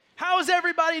How's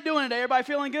everybody doing today? Everybody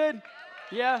feeling good?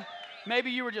 Yeah? Maybe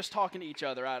you were just talking to each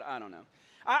other. I don't know.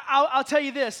 I'll tell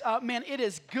you this, man, it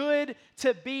is good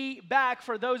to be back.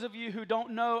 For those of you who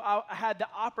don't know, I had the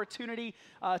opportunity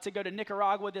to go to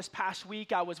Nicaragua this past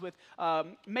week. I was with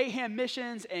Mayhem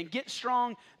Missions and Get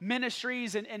Strong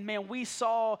Ministries, and man, we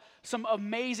saw some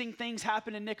amazing things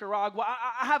happen in Nicaragua.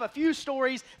 I have a few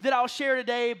stories that I'll share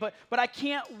today, but I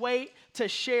can't wait to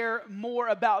share more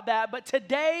about that. But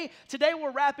today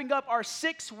we're wrapping up our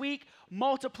 6-week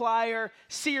multiplier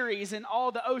series, and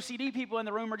all the OCD people in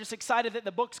the room are just excited that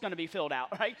the book's going to be filled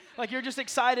out, right? Like you're just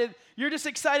excited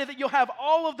that you'll have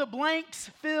all of the blanks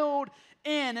filled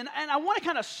in. And I want to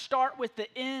kind of start with the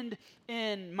end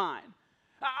in mind.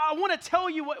 I want to tell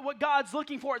you what God's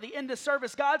looking for at the end of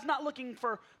service. God's not looking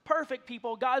for perfect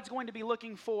people. God's going to be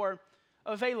looking for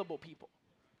available people.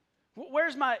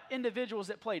 Where's my individuals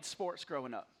that played sports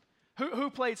growing up? Who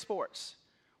played sports?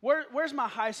 Where's my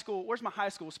high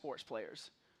school sports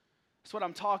players? That's what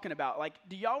I'm talking about. Like,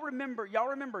 do y'all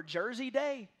remember Jersey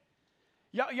Day?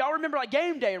 Y'all remember like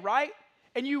game day, right?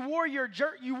 And you wore your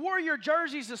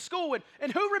jerseys to school,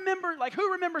 and who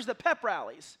remembers the pep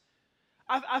rallies?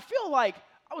 I feel like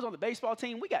I was on the baseball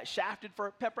team. We got shafted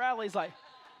for pep rallies. Like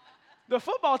the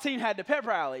football team had the pep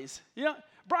rallies. You know,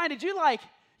 Brian,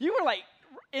 you were like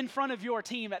in front of your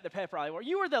team at the pep rally, or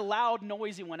you were the loud,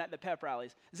 noisy one at the pep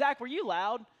rallies. Zach, were you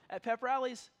loud at pep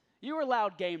rallies? You were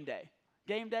loud game day.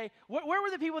 Game day? Where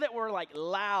were the people that were like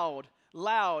loud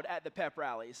at the pep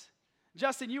rallies?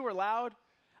 Justin, you were loud?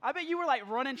 I bet you were like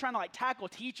running, trying to like tackle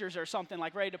teachers or something,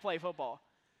 like ready to play football.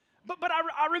 But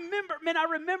I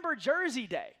remember Jersey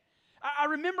Day. I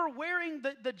remember wearing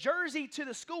the jersey to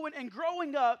the school, and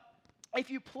growing up, if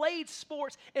you played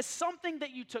sports, it's something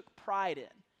that you took pride in.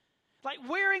 Like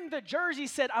wearing the jersey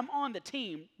said, I'm on the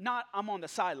team, not I'm on the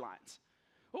sidelines.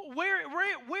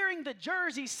 Wearing the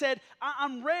jersey said,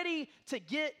 I'm ready to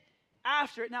get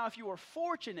after it. Now, if you were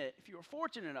fortunate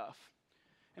enough,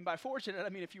 and by fortunate I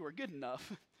mean if you were good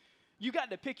enough, you got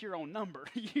to pick your own number.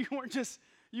 You weren't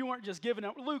just giving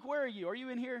up. Luke, where are you? Are you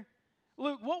in here?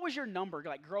 Luke, what was your number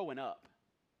like growing up?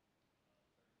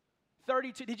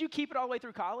 32. Did you keep it all the way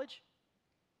through college?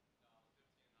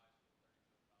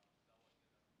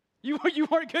 You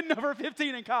weren't good enough for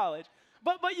 15 in college,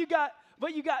 but you got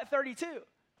 32.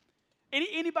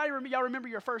 Anybody y'all remember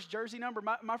your first jersey number?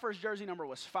 My first jersey number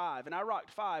was 5, and I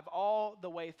rocked 5 all the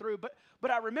way through.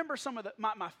 But I remember some of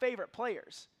my favorite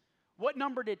players. What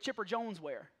number did Chipper Jones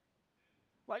wear?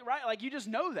 Like right, like you just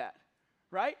know that,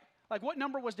 right? Like what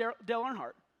number was Dale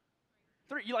Earnhardt?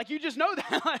 3. You just know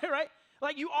that, right?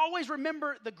 Like you always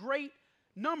remember the great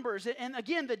numbers. And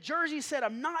again, the jersey said,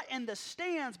 I'm not in the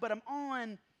stands, but I'm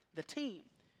on the team.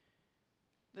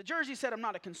 The jersey said, I'm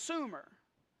not a consumer,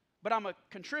 but I'm a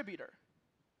contributor.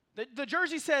 The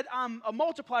jersey said, I'm a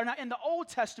multiplier. Now, in the Old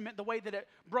Testament, the way that it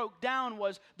broke down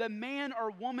was the man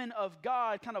or woman of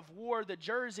God kind of wore the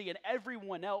jersey, and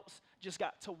everyone else just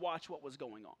got to watch what was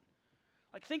going on.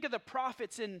 Like, think of the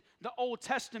prophets in the Old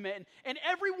Testament, and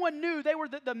everyone knew they were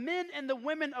the men and the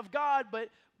women of God, but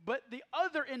the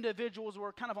other individuals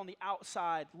were kind of on the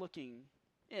outside looking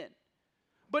in.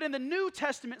 But in the New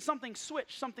Testament, something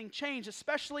switched, something changed,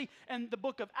 especially in the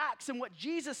book of Acts. And what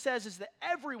Jesus says is that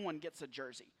everyone gets a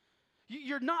jersey.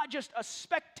 You're not just a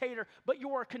spectator, but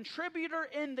you're a contributor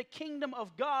in the kingdom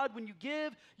of God when you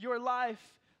give your life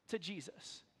to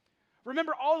Jesus.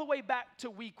 Remember all the way back to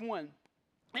week 1.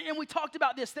 And we talked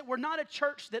about this, that we're not a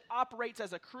church that operates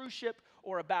as a cruise ship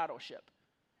or a battleship.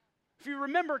 If you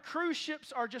remember, cruise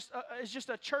ships are just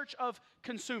a church of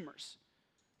consumers.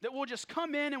 That we'll just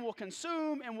come in and we'll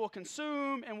consume and we'll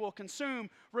consume and we'll consume.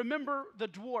 Remember the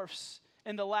dwarfs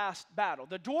in the last battle.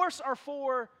 The dwarfs are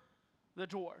for the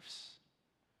dwarfs.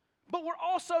 But we're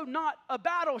also not a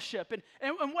battleship.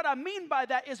 And what I mean by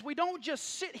that is we don't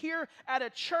just sit here at a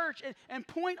church and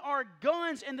point our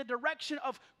guns in the direction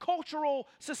of cultural,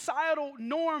 societal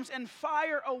norms and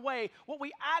fire away. What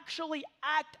we actually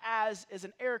act as is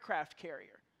an aircraft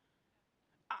carrier.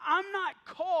 I'm not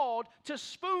called to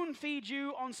spoon feed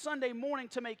you on Sunday morning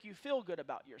to make you feel good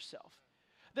about yourself.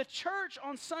 The church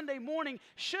on Sunday morning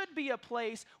should be a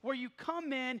place where you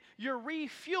come in, you're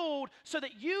refueled so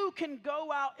that you can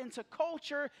go out into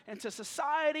culture, into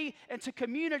society, into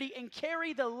community and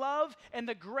carry the love and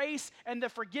the grace and the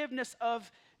forgiveness of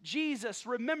Jesus.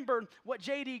 Remember what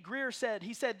J.D. Greear said.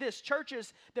 He said this,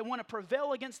 churches that want to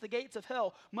prevail against the gates of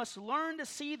hell must learn to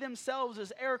see themselves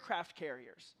as aircraft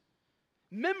carriers.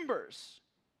 Members,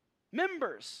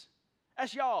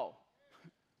 that's y'all.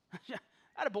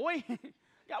 Atta boy,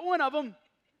 got one of them.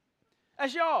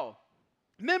 That's y'all.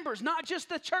 Members, not just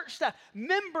the church staff,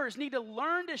 members need to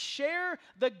learn to share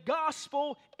the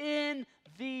gospel in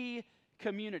the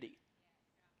community.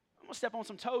 I'm going to step on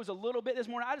some toes a little bit this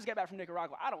morning. I just got back from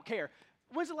Nicaragua. I don't care.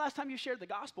 When's the last time you shared the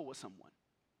gospel with someone?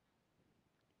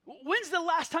 When's the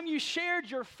last time you shared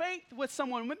your faith with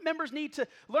someone? Members need to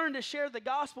learn to share the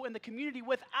gospel in the community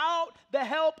without the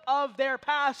help of their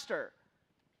pastor.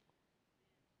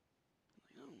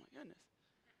 Oh my goodness.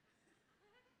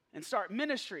 And start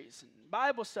ministries and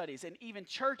Bible studies and even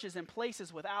churches in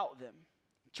places without them.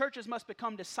 Churches must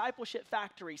become discipleship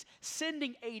factories,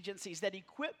 sending agencies that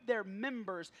equip their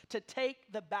members to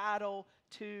take the battle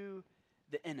to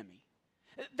the enemy.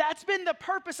 That's been the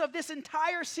purpose of this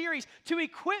entire series, to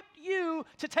equip you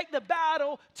to take the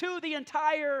battle to the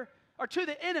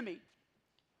enemy.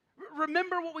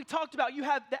 Remember what we talked about. You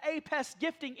have the APES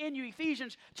gifting in you,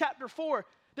 Ephesians chapter 4.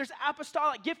 There's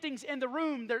apostolic giftings in the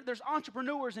room. There's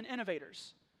entrepreneurs and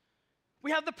innovators.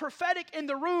 We have the prophetic in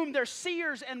the room. There's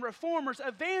seers and reformers.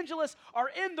 Evangelists are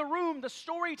in the room, the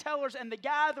storytellers and the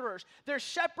gatherers. There's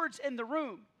shepherds in the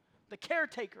room, the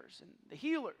caretakers and the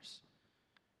healers.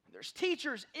 There's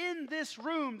teachers in this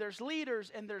room. There's leaders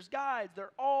and there's guides.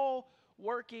 They're all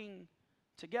working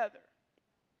together.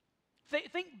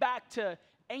 Think back to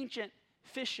ancient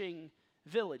fishing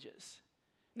villages.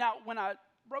 Now, when I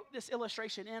wrote this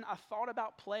illustration in, I thought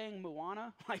about playing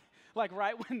Moana, like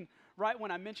right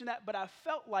when I mentioned that, but I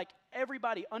felt like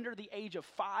everybody under the age of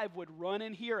 5 would run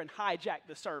in here and hijack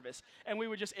the service, and we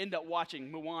would just end up watching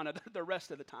Moana the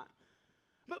rest of the time.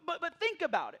 But think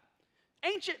about it.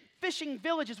 Ancient fishing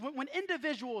villages, when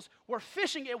individuals were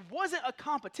fishing, it wasn't a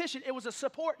competition, it was a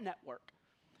support network.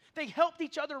 They helped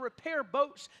each other repair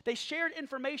boats. They shared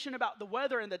information about the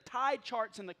weather and the tide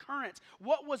charts and the currents,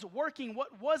 what was working,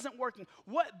 what wasn't working,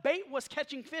 what bait was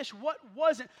catching fish, what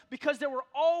wasn't, because there were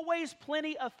always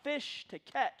plenty of fish to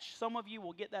catch. Some of you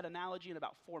will get that analogy in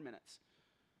about 4 minutes.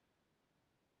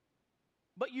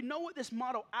 But you know what this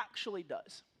model actually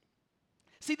does?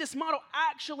 See, this model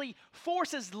actually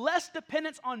forces less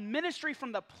dependence on ministry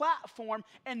from the platform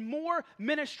and more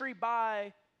ministry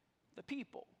by the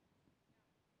people.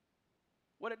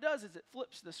 What it does is it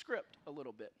flips the script a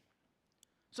little bit.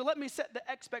 So let me set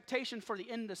the expectation for the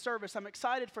end of the service. I'm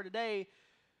excited for today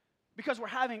because we're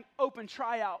having open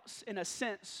tryouts, in a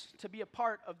sense, to be a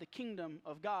part of the kingdom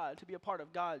of God, to be a part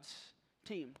of God's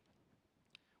team.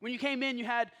 When you came in, you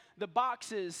had the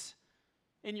boxes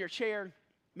in your chair.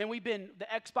 Man, the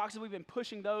Xboxes, we've been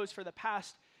pushing those for the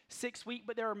past 6 weeks,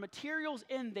 but there are materials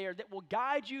in there that will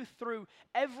guide you through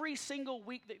every single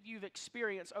week that you've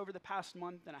experienced over the past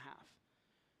month and a half.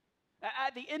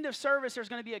 At the end of service, there's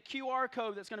going to be a QR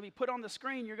code that's going to be put on the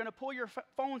screen. You're going to pull your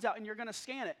phones out and you're going to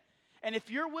scan it. And if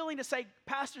you're willing to say,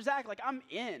 Pastor Zach, I'm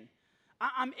in.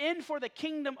 I'm in for the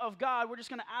kingdom of God, we're just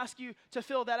going to ask you to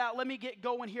fill that out. Let me get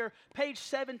going here. Page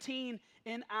 17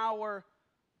 in our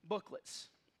booklets.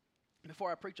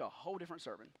 Before I preach a whole different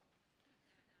sermon.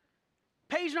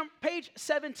 Page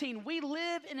 17, we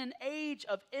live in an age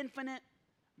of infinite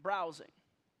browsing.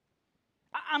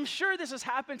 I'm sure this has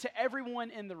happened to everyone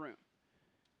in the room.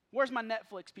 Where's my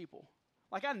Netflix people?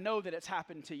 I know that it's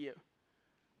happened to you.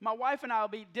 My wife and I will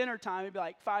be dinner time. It'll be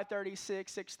like 5:30,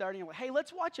 6:30. I'm like, hey,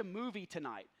 let's watch a movie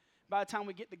tonight. By the time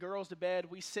we get the girls to bed,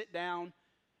 we sit down,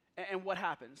 and what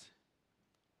happens?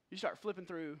 You start flipping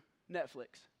through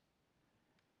Netflix.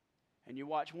 And you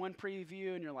watch one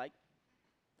preview, and you're like,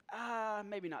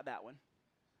 maybe not that one.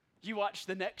 You watch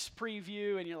the next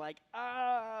preview, and you're like,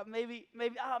 maybe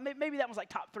that was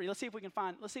top 3. Let's see if we can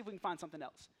find something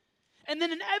else. And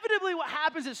then inevitably what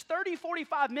happens is 30,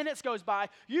 45 minutes goes by.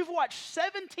 You've watched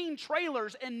 17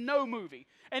 trailers and no movie.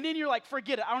 And then you're like,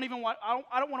 forget it. I don't want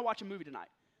to watch a movie tonight.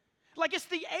 It's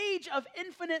the age of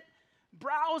infinite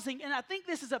browsing. And I think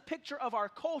this is a picture of our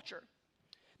culture.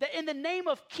 That in the name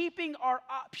of keeping our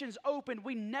options open,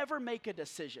 we never make a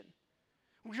decision.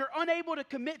 You're unable to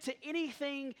commit to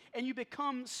anything, and you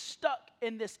become stuck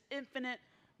in this infinite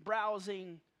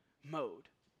browsing mode.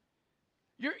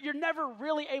 You're never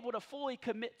really able to fully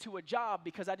commit to a job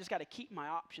because I just got to keep my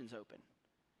options open.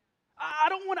 I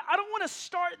don't want to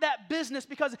start that business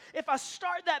because if I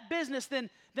start that business,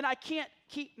 then I can't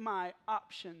keep my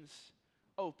options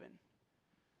open.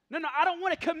 No, I don't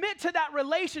want to commit to that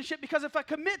relationship because if I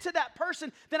commit to that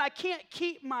person, then I can't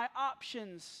keep my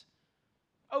options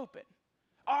open.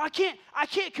 Oh, I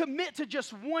can't commit to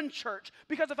just one church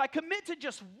because if I commit to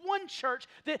just one church,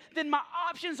 then my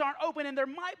options aren't open and there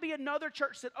might be another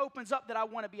church that opens up that I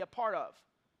want to be a part of.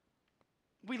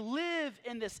 We live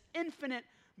in this infinite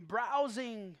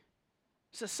browsing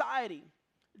society.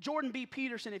 Jordan B.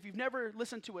 Peterson, if you've never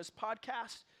listened to his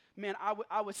podcast, man,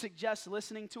 I would suggest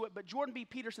listening to it. But Jordan B.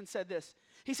 Peterson said this.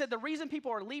 He said, the reason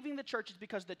people are leaving the church is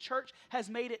because the church has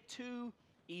made it too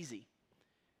easy.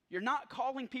 You're not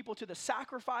calling people to the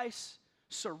sacrifice,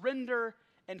 surrender,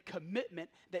 and commitment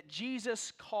that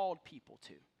Jesus called people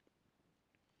to.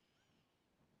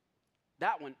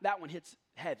 That one hits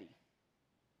heavy.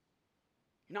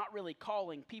 You're not really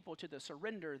calling people to the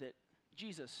surrender that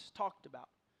Jesus talked about.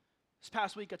 This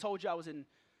past week, I told you I was in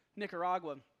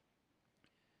Nicaragua.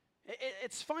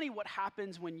 It's funny what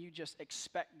happens when you just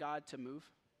expect God to move.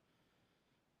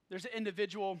 There's an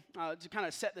individual, to kind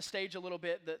of set the stage a little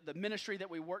bit, the ministry that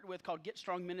we worked with called Get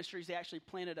Strong Ministries, they actually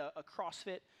planted a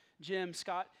CrossFit gym.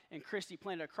 Scott and Christy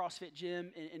planted a CrossFit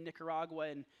gym in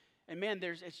Nicaragua, and man,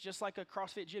 it's just like a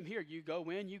CrossFit gym here. You go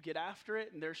in, you get after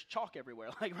it, and there's chalk everywhere,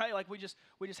 right? We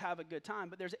just have a good time.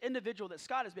 But there's an individual that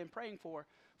Scott has been praying for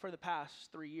the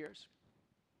past 3 years.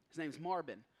 His name's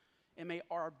Marbin,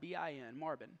 Marbin,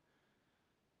 Marbin.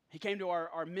 He came to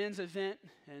our men's event,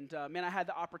 and man, I had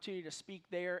the opportunity to speak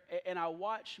there, and I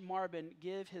watched Marbin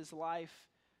give his life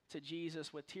to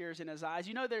Jesus with tears in his eyes.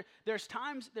 You know, there's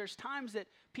times that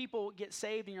people get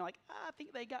saved, and you're like, I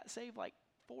think they got saved like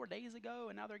 4 days ago,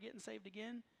 and now they're getting saved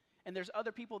again. And there's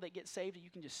other people that get saved, and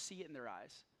you can just see it in their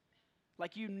eyes.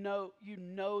 Like you know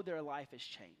their life has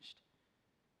changed.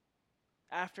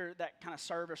 After that kind of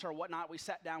service or whatnot, we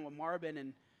sat down with Marbin,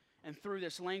 and through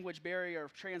this language barrier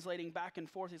of translating back and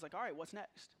forth, he's like, all right, what's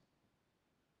next?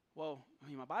 Well, I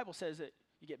mean, my Bible says that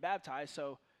you get baptized,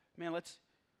 so, man,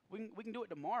 we can do it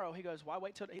tomorrow. He goes, why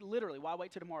wait till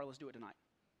tomorrow? Let's do it tonight.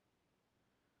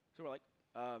 So we're like,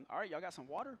 all right, y'all got some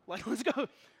water? Like, let's go.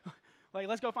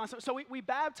 Let's go find some. So we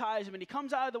baptize him, and he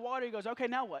comes out of the water. He goes, okay,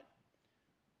 now what?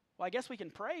 Well, I guess we can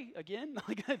pray again.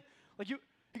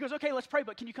 He goes, okay, let's pray,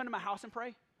 but can you come to my house and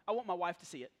pray? I want my wife to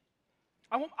see it.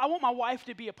 I want my wife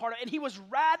to be a part of it. And he was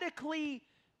radically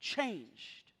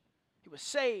changed. He was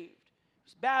saved. He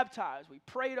was baptized. We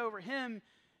prayed over him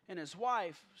and his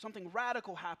wife. Something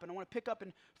radical happened. I want to pick up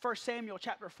in 1 Samuel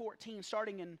chapter 14,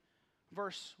 starting in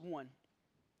verse 1.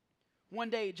 One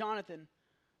day, Jonathan,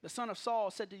 the son of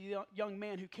Saul, said to the young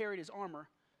man who carried his armor,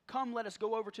 come, let us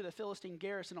go over to the Philistine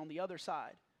garrison on the other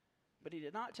side. But he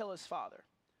did not tell his father.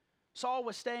 Saul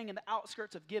was staying in the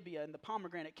outskirts of Gibeah in the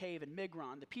pomegranate cave in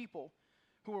Migron. The people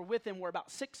who were with him were about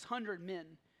 600 men,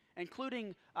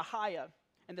 including Ahiah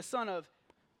and the son of,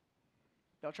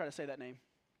 y'all try to say that name.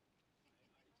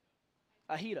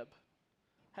 Ahitub.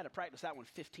 Had to practice that one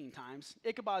 15 times.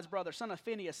 Ichabod's brother, son of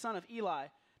Phinehas, son of Eli,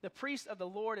 the priest of the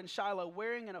Lord in Shiloh,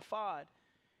 wearing an ephod.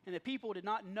 And the people did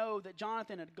not know that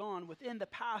Jonathan had gone within the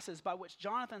passes by which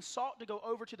Jonathan sought to go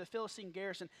over to the Philistine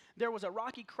garrison. There was a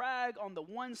rocky crag on the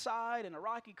one side and a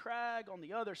rocky crag on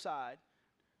the other side.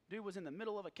 Dude was in the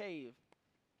middle of a cave.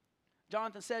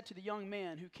 Jonathan said to the young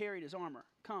man who carried his armor,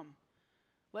 come,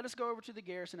 let us go over to the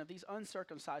garrison of these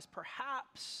uncircumcised.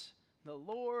 Perhaps the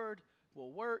Lord will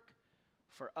work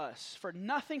for us. For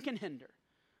nothing can hinder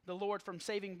the Lord from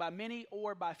saving by many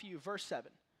or by few. Verse 7.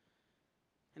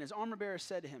 And his armor bearer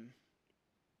said to him,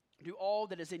 do all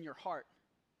that is in your heart.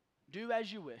 Do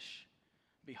as you wish.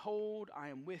 Behold, I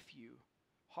am with you,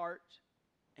 heart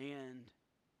and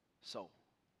soul.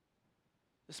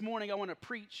 This morning I want to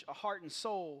preach a heart and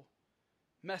soul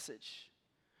message.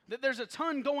 That there's a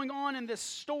ton going on in this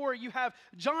story. You have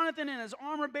Jonathan and his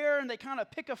armor bearer, and they kind of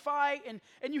pick a fight.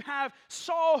 And you have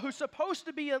Saul, who's supposed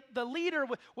to be the leader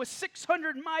with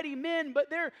 600 mighty men, but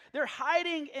they're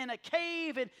hiding in a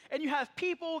cave. And you have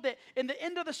people that, in the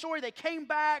end of the story, they came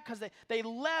back because they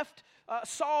left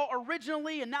Saul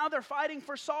originally, and now they're fighting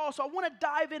for Saul. So I want to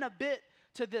dive in a bit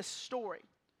to this story.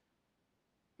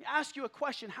 Let me ask you a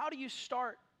question. How do you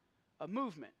start a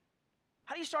movement?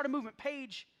 How do you start a movement?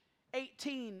 Page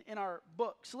 18 in our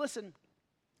books. Listen,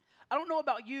 I don't know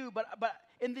about you, but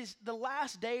in the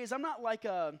last days, I'm not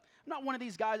one of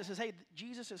these guys that says, hey,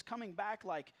 Jesus is coming back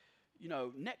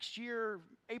next year,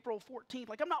 April 14th.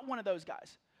 I'm not one of those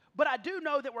guys. But I do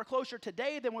know that we're closer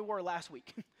today than we were last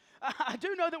week. I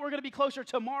do know that we're going to be closer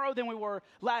tomorrow than we were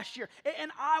last year.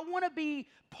 And I want to be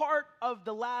part of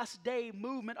the last day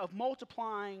movement of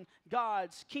multiplying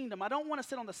God's kingdom. I don't want to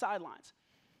sit on the sidelines.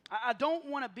 I don't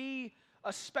want to be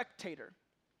a spectator.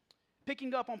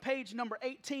 Picking up on page number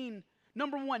 18,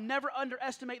 number 1, never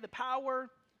underestimate the power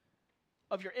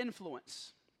of your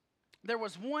influence. There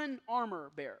was one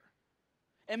armor bearer.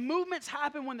 And movements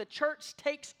happen when the church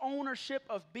takes ownership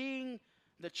of being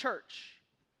the church.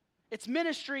 It's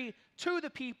ministry to the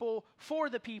people, for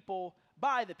the people,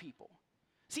 by the people.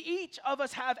 See, each of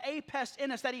us have a pest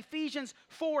in us, that Ephesians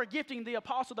 4 gifting, the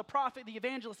apostle, the prophet, the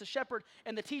evangelist, the shepherd,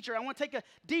 and the teacher. I want to take a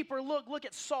deeper look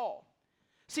at Saul.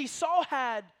 See, Saul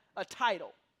had a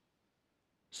title.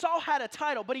 Saul had a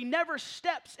title, but he never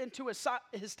steps into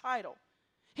his title.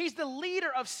 He's the leader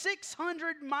of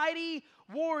 600 mighty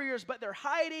warriors, but they're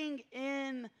hiding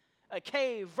in a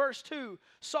cave. Verse 2,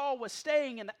 Saul was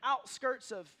staying in the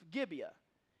outskirts of Gibeah,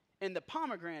 in the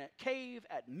pomegranate cave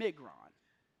at Migron.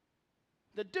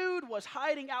 The dude was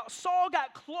hiding out. Saul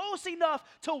got close enough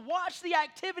to watch the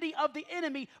activity of the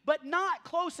enemy, but not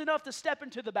close enough to step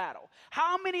into the battle.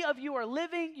 How many of you are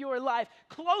living your life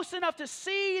close enough to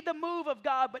see the move of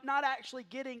God, but not actually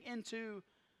getting into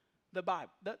the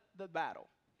battle?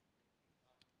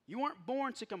 You weren't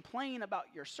born to complain about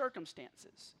your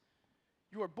circumstances.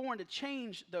 You were born to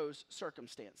change those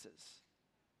circumstances.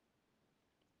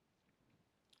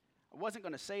 I wasn't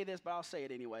going to say this, but I'll say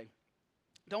it anyway.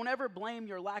 Don't ever blame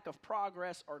your lack of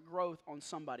progress or growth on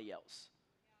somebody else.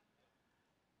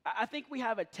 I think we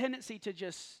have a tendency to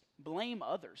just blame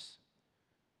others.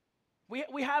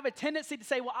 We have a tendency to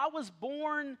say, well, I was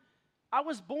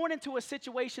born into a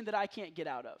situation that I can't get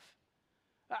out of.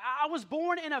 I was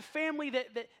born in a family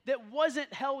that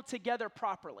wasn't held together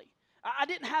properly. I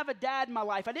didn't have a dad in my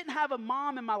life. I didn't have a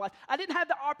mom in my life. I didn't have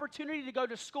the opportunity to go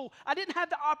to school. I didn't have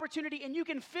the opportunity, and you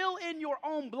can fill in your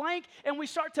own blank, and we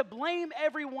start to blame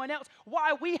everyone else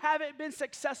why we haven't been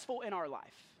successful in our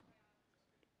life.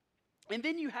 And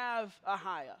then you have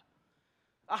Ahiah.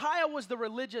 Ahiah was the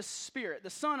religious spirit,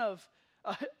 the son of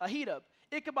Ahitub,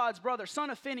 Ichabod's brother, son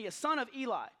of Phinehas, son of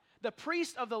Eli, the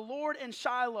priest of the Lord in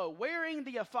Shiloh, wearing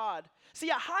the ephod.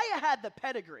 See, Ahiah had the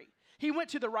pedigree. He went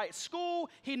to the right school.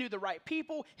 He knew the right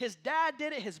people. His dad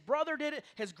did it. His brother did it.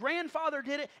 His grandfather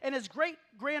did it. And his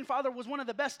great-grandfather was one of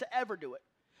the best to ever do it.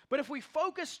 But if we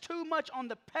focus too much on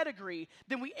the pedigree,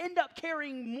 then we end up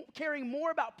caring more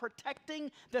about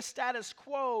protecting the status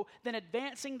quo than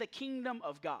advancing the kingdom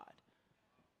of God.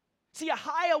 See,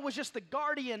 Ahiah was just the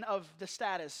guardian of the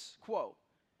status quo.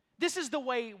 This is the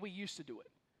way we used to do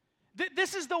it.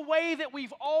 This is the way that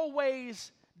we've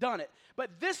always done it.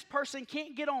 But this person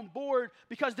can't get on board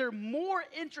because they're more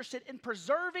interested in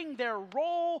preserving their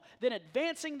role than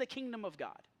advancing the kingdom of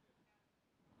God.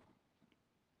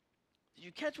 Did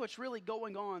you catch what's really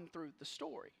going on through the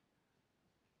story?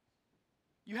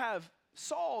 You have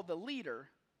Saul, the leader,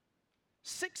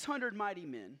 600 mighty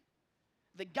men,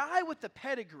 the guy with the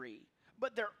pedigree,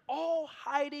 but they're all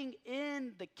hiding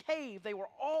in the cave. They were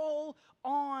all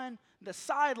on the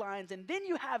sidelines. And then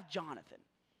you have Jonathan.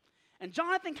 And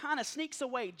Jonathan kind of sneaks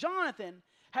away. Jonathan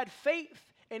had faith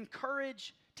and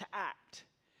courage to act.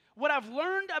 What I've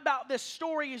learned about this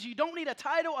story is you don't need a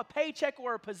title, a paycheck,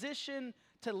 or a position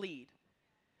to lead.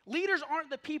 Leaders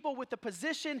aren't the people with the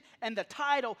position and the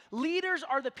title. Leaders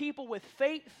are the people with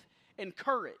faith and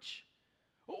courage.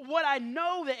 What I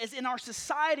know that is in our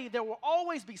society, there will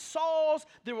always be Sauls,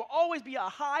 there will always be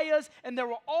Ahiahs, and there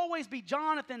will always be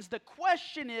Jonathans. The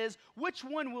question is, which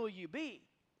one will you be?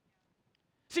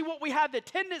 See, what we have the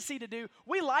tendency to do,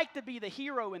 we like to be the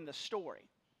hero in the story.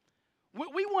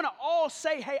 We want to all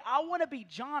say, hey, I want to be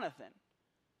Jonathan.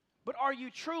 But are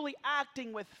you truly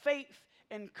acting with faith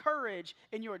and courage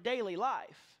in your daily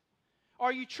life?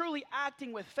 Are you truly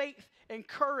acting with faith and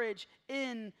courage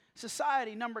in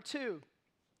society? Number 2,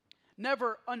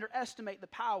 never underestimate the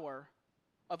power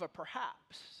of a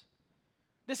perhaps.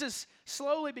 This is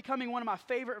slowly becoming one of my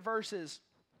favorite verses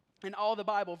in all the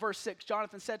Bible. Verse 6,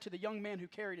 Jonathan said to the young man who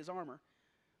carried his armor,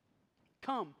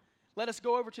 "Come, let us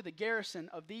go over to the garrison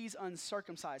of these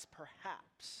uncircumcised.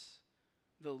 Perhaps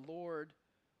the Lord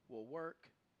will work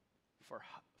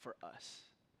for us."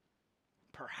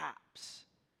 Perhaps.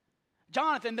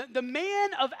 Jonathan, the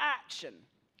man of action,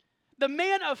 the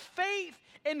man of faith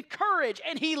and courage,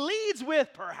 and he leads with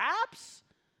perhaps.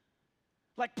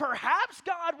 Like perhaps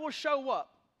God will show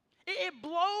up. It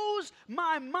blows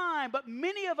my mind, but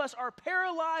many of us are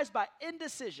paralyzed by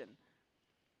indecision.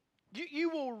 You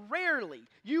will rarely,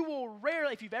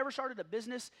 if you've ever started a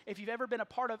business, if you've ever been a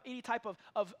part of any type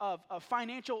of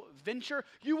financial venture,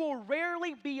 you will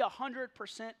rarely be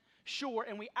 100% sure,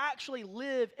 and we actually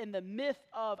live in the myth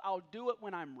of I'll do it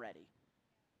when I'm ready.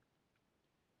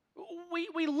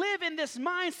 We live in this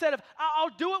mindset of I'll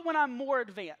do it when I'm more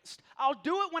advanced. I'll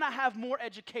do it when I have more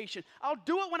education. I'll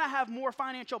do it when I have more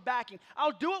financial backing.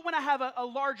 I'll do it when I have a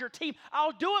larger team.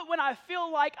 I'll do it when I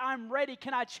feel like I'm ready.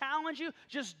 Can I challenge you?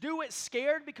 Just do it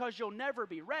scared because you'll never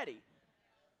be ready.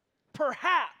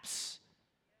 Perhaps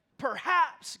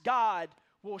God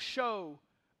will show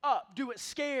up. Do it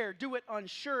scared. Do it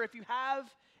unsure. If you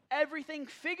have everything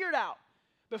figured out,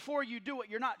 before you do it,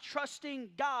 you're not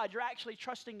trusting God. You're actually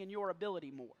trusting in your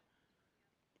ability more.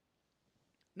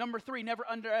 Number 3, never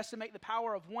underestimate the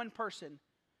power of one person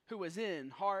who is in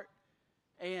heart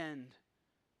and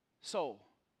soul.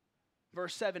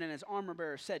 Verse 7, and his armor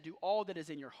bearer said, do all that is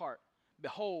in your heart.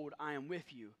 Behold, I am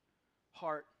with you,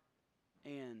 heart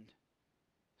and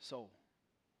soul.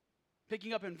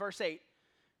 Picking up in verse 8,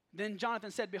 then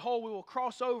Jonathan said, behold, we will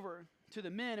cross over to the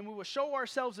men, and we will show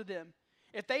ourselves to them.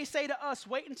 If they say to us,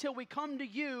 wait until we come to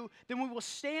you, then we will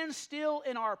stand still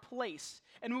in our place,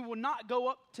 and we will not go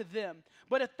up to them.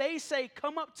 But if they say,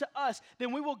 come up to us,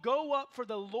 then we will go up, for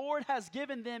the Lord has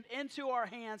given them into our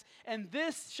hands, and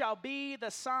this shall be the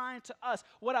sign to us.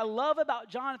 What I love about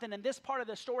Jonathan in this part of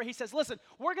the story, he says, listen,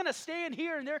 we're going to stand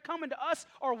here, and they're coming to us,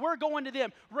 or we're going to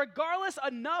them. Regardless,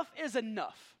 enough is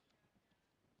enough.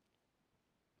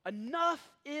 Enough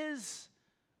is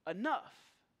enough.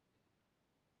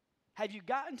 Have you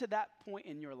gotten to that point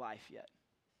in your life yet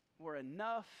where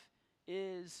enough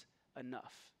is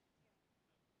enough?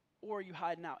 Or are you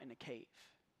hiding out in a cave?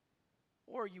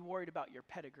 Or are you worried about your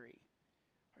pedigree?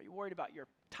 Are you worried about your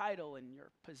title and your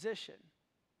position?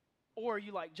 Or are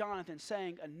you like Jonathan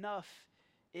saying enough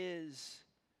is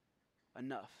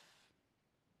enough?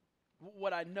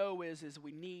 What I know is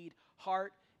we need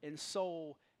heart and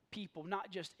soul people, not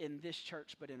just in this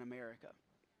church, but in America.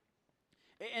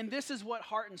 And this is what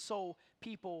heart and soul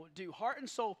people do. Heart and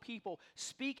soul people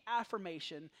speak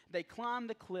affirmation, they climb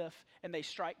the cliff, and they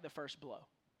strike the first blow.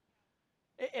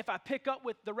 If I pick up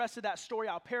with the rest of that story,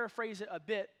 I'll paraphrase it a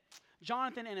bit.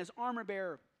 Jonathan and his armor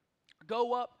bearer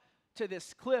go up to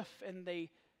this cliff, and they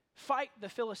fight the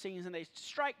Philistines, and they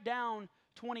strike down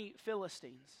 20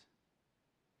 Philistines.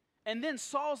 And then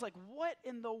Saul's like, what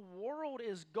in the world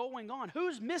is going on?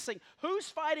 Who's missing? Who's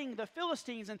fighting the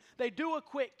Philistines? And they do a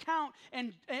quick count,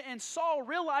 and Saul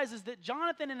realizes that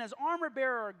Jonathan and his armor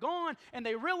bearer are gone, and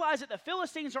they realize that the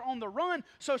Philistines are on the run.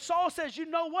 So Saul says, you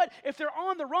know what? If they're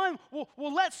on the run, well,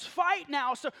 let's fight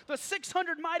now. So the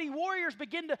 600 mighty warriors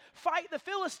begin to fight the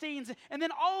Philistines, and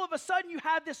then all of a sudden you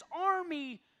have this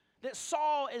army that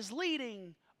Saul is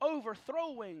leading,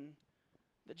 overthrowing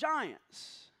the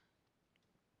giants.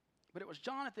 But it was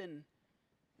Jonathan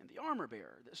and the armor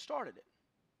bearer that started it.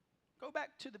 Go back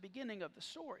to the beginning of the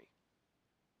story.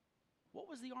 What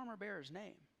was the armor bearer's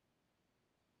name?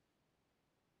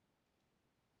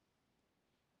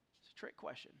 It's a trick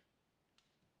question.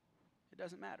 It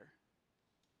doesn't matter.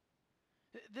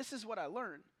 This is what I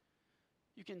learned.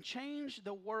 You can change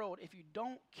the world if you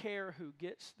don't care who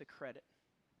gets the credit.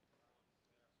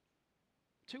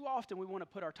 Too often we want to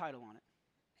put our title on it.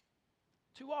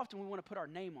 Too often we want to put our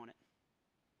name on it.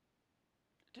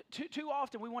 Too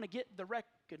often we want to get the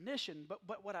recognition, but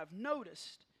what I've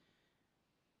noticed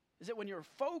is that when you're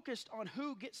focused on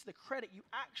who gets the credit, you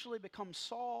actually become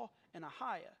Saul and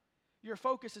Ahiah. Your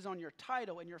focus is on your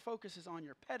title and your focus is on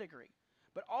your pedigree.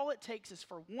 But all it takes is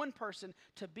for one person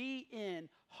to be in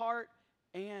heart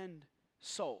and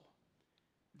soul.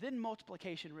 Then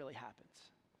multiplication really happens.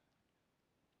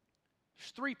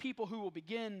 There's 3 people who will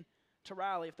begin to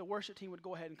rally if the worship team would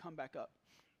go ahead and come back up.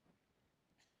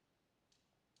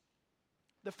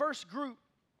 The first group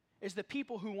is the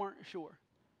people who weren't sure.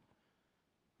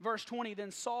 Verse 20,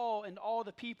 then Saul and all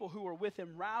the people who were with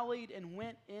him rallied and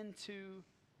went into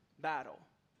battle.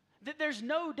 There's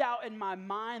no doubt in my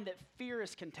mind that fear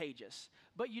is contagious.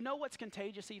 But you know what's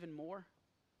contagious even more?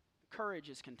 Courage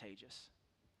is contagious.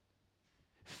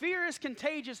 Fear is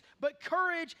contagious, but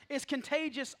courage is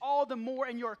contagious all the more,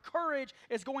 and your courage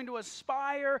is going to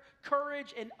inspire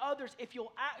courage in others if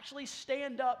you'll actually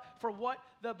stand up for what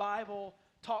the Bible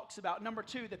talks about. Number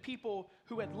 2, the people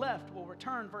who had left will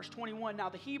return. Verse 21, now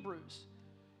the Hebrews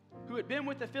who had been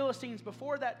with the Philistines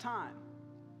before that time,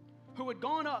 who had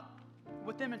gone up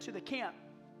with them into the camp,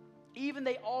 even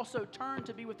they also turned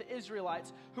to be with the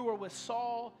Israelites who were with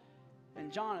Saul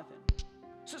and Jonathan.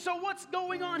 So what's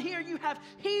going on here? You have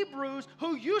Hebrews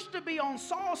who used to be on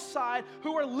Saul's side,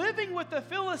 who are living with the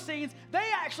Philistines. They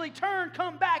actually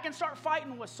come back and start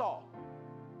fighting with Saul.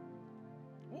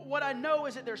 What I know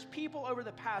is that there's people over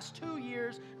the past 2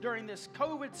 years during this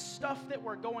COVID stuff that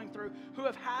we're going through who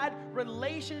have had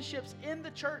relationships in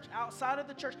the church, outside of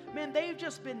the church. Man, they've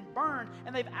just been burned,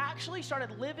 and they've actually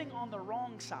started living on the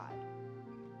wrong side.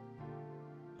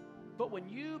 But when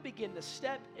you begin to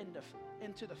step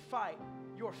into the fight,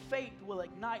 your faith will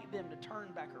ignite them to turn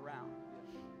back around.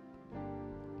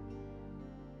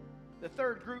 The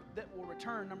third group that will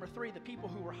return, number 3, the people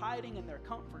who were hiding in their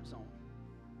comfort zone.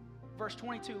 Verse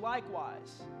 22,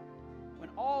 likewise, when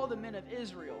all the men of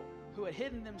Israel who had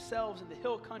hidden themselves in the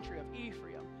hill country of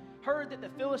Ephraim heard that the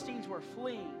Philistines were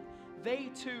fleeing, they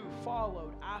too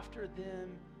followed after them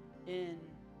in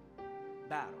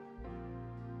battle.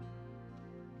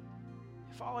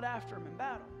 They followed after them in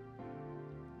battle.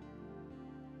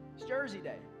 It's Jersey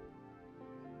Day.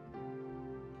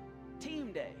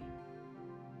 Team Day.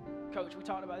 Coach, we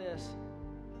talked about this.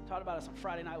 Talked about us on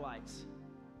Friday Night Lights.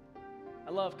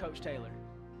 I love Coach Taylor.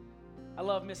 I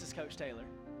love Mrs. Coach Taylor.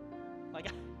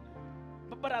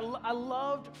 But I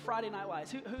loved Friday Night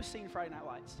Lights. Who's seen Friday Night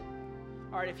Lights?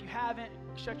 All right, if you haven't,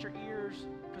 shut your ears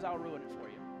because I'll ruin it for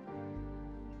you.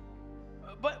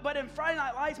 But in Friday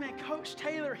Night Lights, man, Coach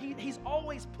Taylor, he's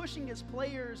always pushing his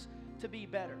players to be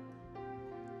better.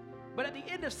 But at the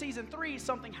end of season 3,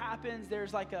 something happens.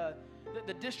 There's the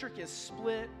district is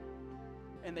split,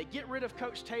 and they get rid of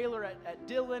Coach Taylor at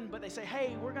Dillon, but they say,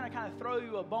 hey, we're going to kind of throw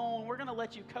you a bone. We're going to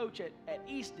let you coach at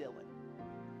East Dillon.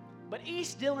 But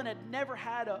East Dillon had never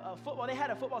had a football. They had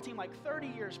a football team like 30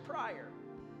 years prior.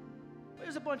 It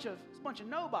was a bunch of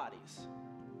nobodies.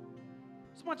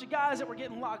 It was a bunch of guys that were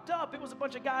getting locked up. It was a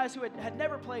bunch of guys who had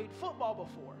never played football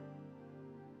before.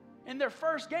 In their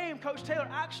first game, Coach Taylor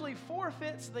actually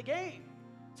forfeits the game.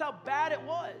 That's how bad it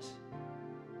was.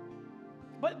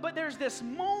 But there's this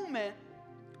moment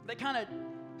that kind of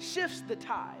shifts the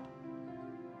tide.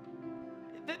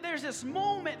 There's this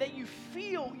moment that you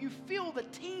feel the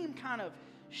team kind of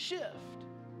shift.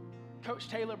 Coach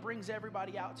Taylor brings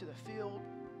everybody out to the field.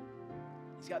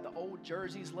 He's got the old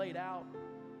jerseys laid out.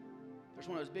 There's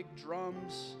one of those big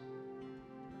drums,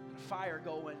 and a fire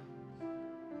going.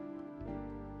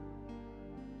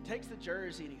 He takes the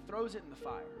jersey and he throws it in the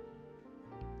fire.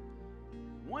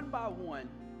 One by one,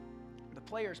 the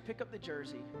players pick up the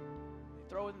jersey, they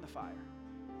throw it in the fire.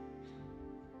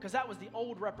 Because that was the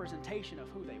old representation of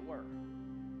who they were.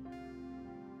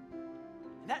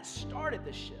 And that started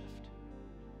the shift.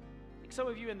 Like some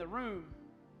of you in the room,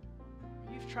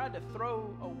 you've tried to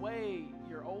throw away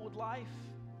your old life.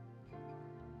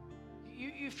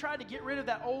 You've tried to get rid of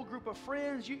that old group of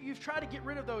friends. You've tried to get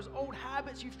rid of those old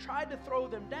habits. You've tried to throw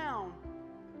them down.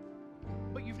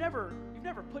 But you've never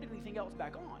put anything else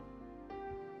back on.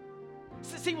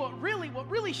 See, what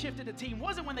really shifted the team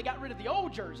wasn't when they got rid of the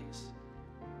old jerseys.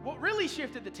 What really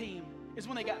shifted the team is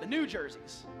when they got the new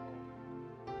jerseys.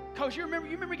 Coach, you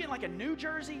remember getting like a new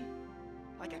jersey?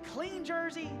 Like a clean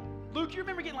jersey? Luke, you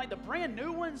remember getting like the brand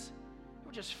new ones? They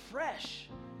were just fresh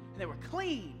and they were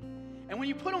clean. And when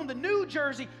you put on the new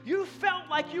jersey, you felt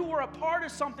like you were a part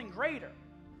of something greater.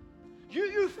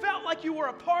 You felt like you were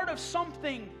a part of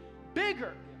something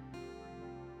bigger.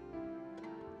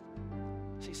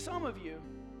 See, some of you,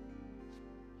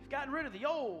 you've gotten rid of the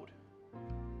old,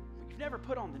 but you've never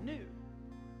put on the new.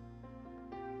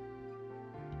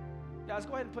 Guys,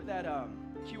 go ahead and put that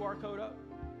QR code up.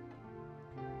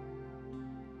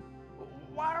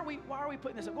 Why are we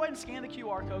putting this up? Go ahead and scan the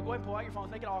QR code. Go ahead and pull out your phones.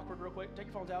 Make it awkward real quick. Take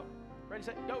your phones out. Ready,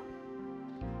 set, go.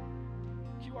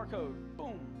 QR code.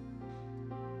 Boom.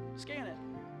 Scan it.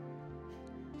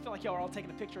 I feel like y'all are all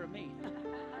taking a picture of me.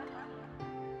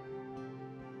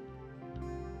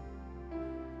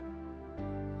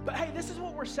 But hey, this is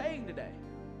what we're saying today.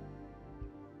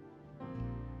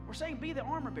 We're saying be the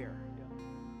armor bearer.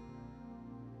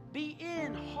 Be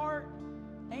in heart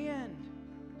and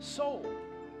soul.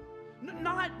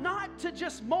 Not to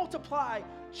just multiply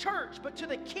church, but to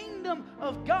the kingdom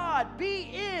of God. Be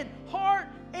in heart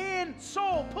and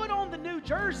soul. Put on the new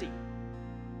jersey.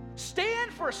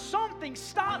 Stand for something.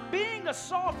 Stop being a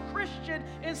soft Christian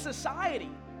in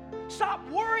society. Stop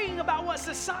worrying about what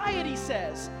society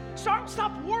says.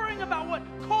 Stop worrying about what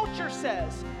culture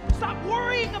says. Stop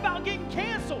worrying about getting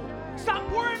canceled. Stop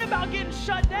worrying about getting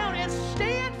shut down and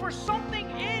stand for something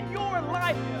in your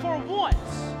life for once.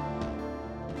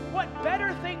 What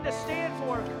better thing to stand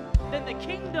for than the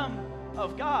kingdom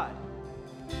of God?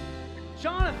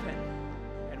 Jonathan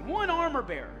and one armor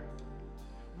bearer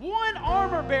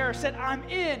said, I'm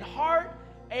in heart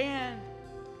and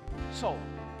soul.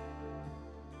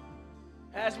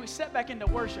 As we step back into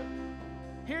worship,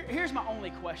 here's my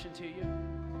only question to you.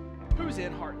 Who's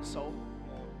in heart and soul?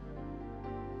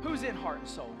 Who's in heart and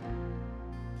soul?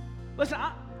 Listen,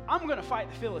 I'm going to fight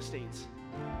the Philistines.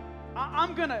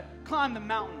 I'm going to climb the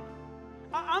mountain.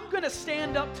 I'm going to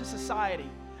stand up to society.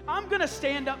 I'm going to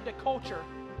stand up to culture.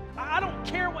 I don't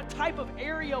care what type of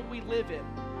area we live in.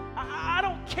 I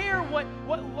don't care what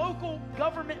local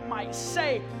government might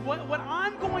say. What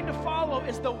I'm going to follow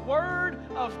is the Word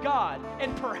of God.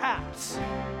 And perhaps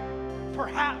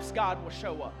God will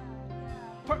show up.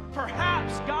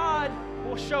 Perhaps God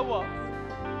will show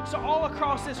up. So all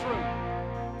across this room,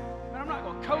 and I'm not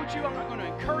going to coach you. I'm not going to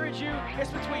encourage you.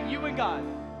 It's between you and God.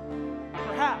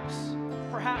 Perhaps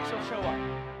He'll show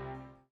up.